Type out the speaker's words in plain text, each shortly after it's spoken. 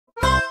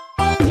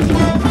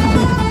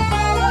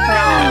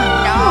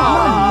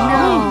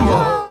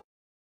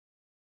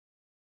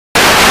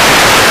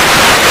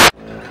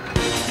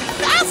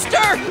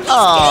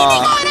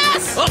gaining on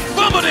us!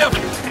 Affirmative!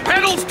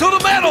 Pedals to the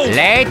metal!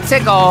 Let's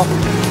go.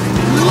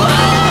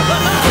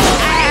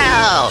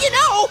 Ow. You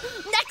know,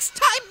 next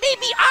time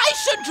maybe I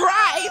should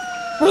drive.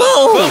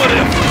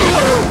 Affirmative!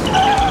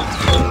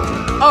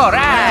 All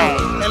right.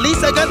 At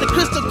least I got the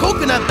crystal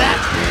coconut back.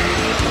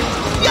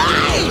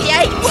 Yay!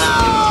 Yay!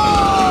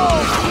 Whoa!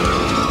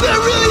 There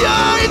really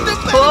are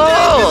independent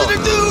visitor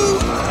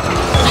dudes!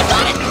 I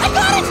got it! I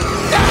got it!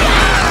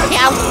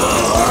 Yeah.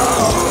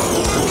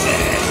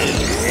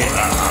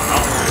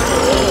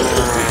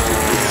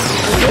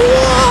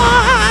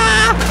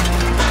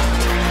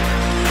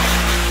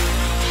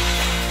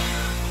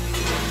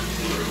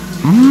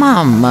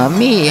 Mamma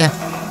mia.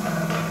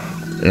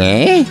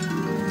 Eh?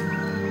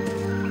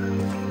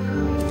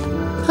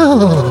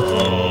 Oh.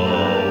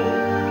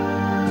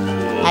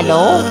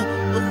 Hello?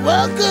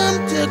 Welcome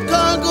to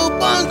Congo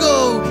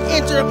Bongo,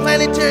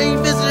 interplanetary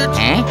visitor.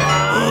 Eh?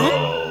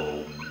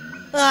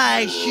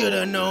 I should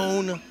have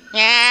known.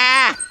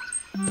 Yeah.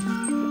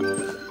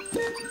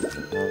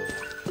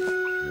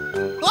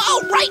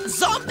 All right,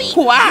 zombie!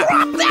 Wow.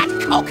 Drop that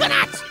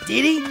coconut!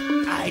 Diddy,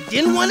 I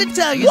didn't want to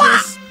tell you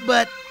this,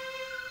 but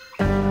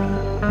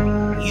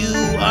you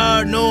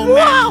are no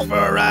match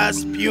for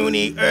us,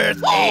 puny Earth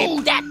ape.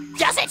 Oh, that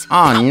does it!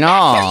 Oh, Come no.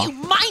 back here,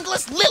 you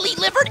mindless,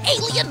 lily-livered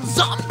alien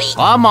zombie!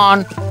 Come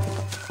on.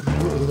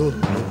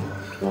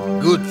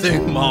 Good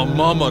thing my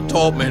mama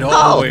taught me to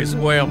always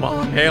wear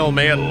my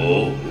helmet.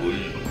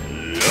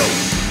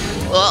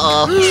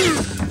 Uh-oh.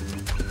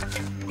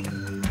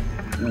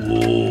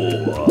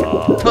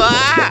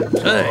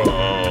 Hey,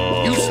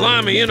 you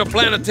slimy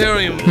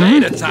interplanetarian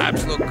beta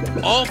types look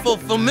awful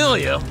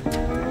familiar.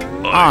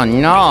 Oh,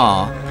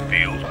 no.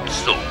 Feels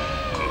so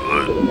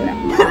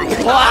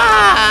good.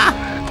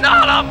 Wow.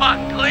 Not on my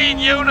clean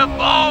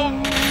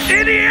uniform,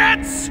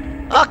 idiots!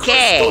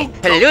 Okay,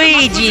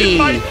 Luigi.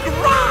 My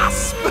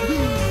grasp!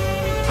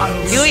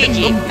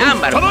 Luigi,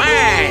 number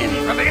one.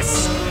 For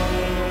this.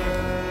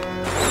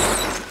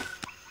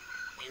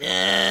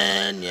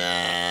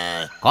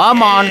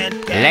 Come on,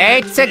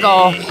 let's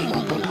go.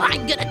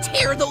 I'm gonna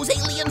tear those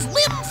aliens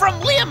limb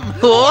from limb!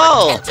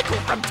 Whoa. Or tentacle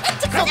from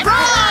tentacle!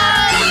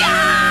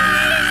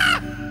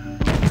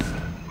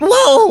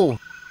 Whoa.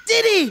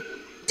 Diddy!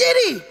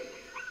 Diddy!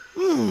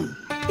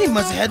 He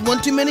must have had one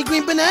too many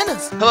green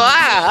bananas.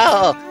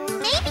 Wow.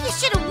 Maybe you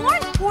should have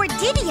warned poor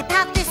Diddy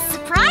about this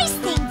surprise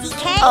thing,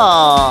 DK.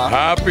 Oh.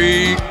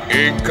 Happy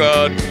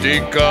Inca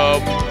Dinka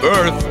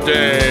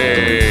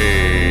birthday!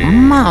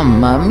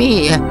 Mamma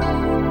mia.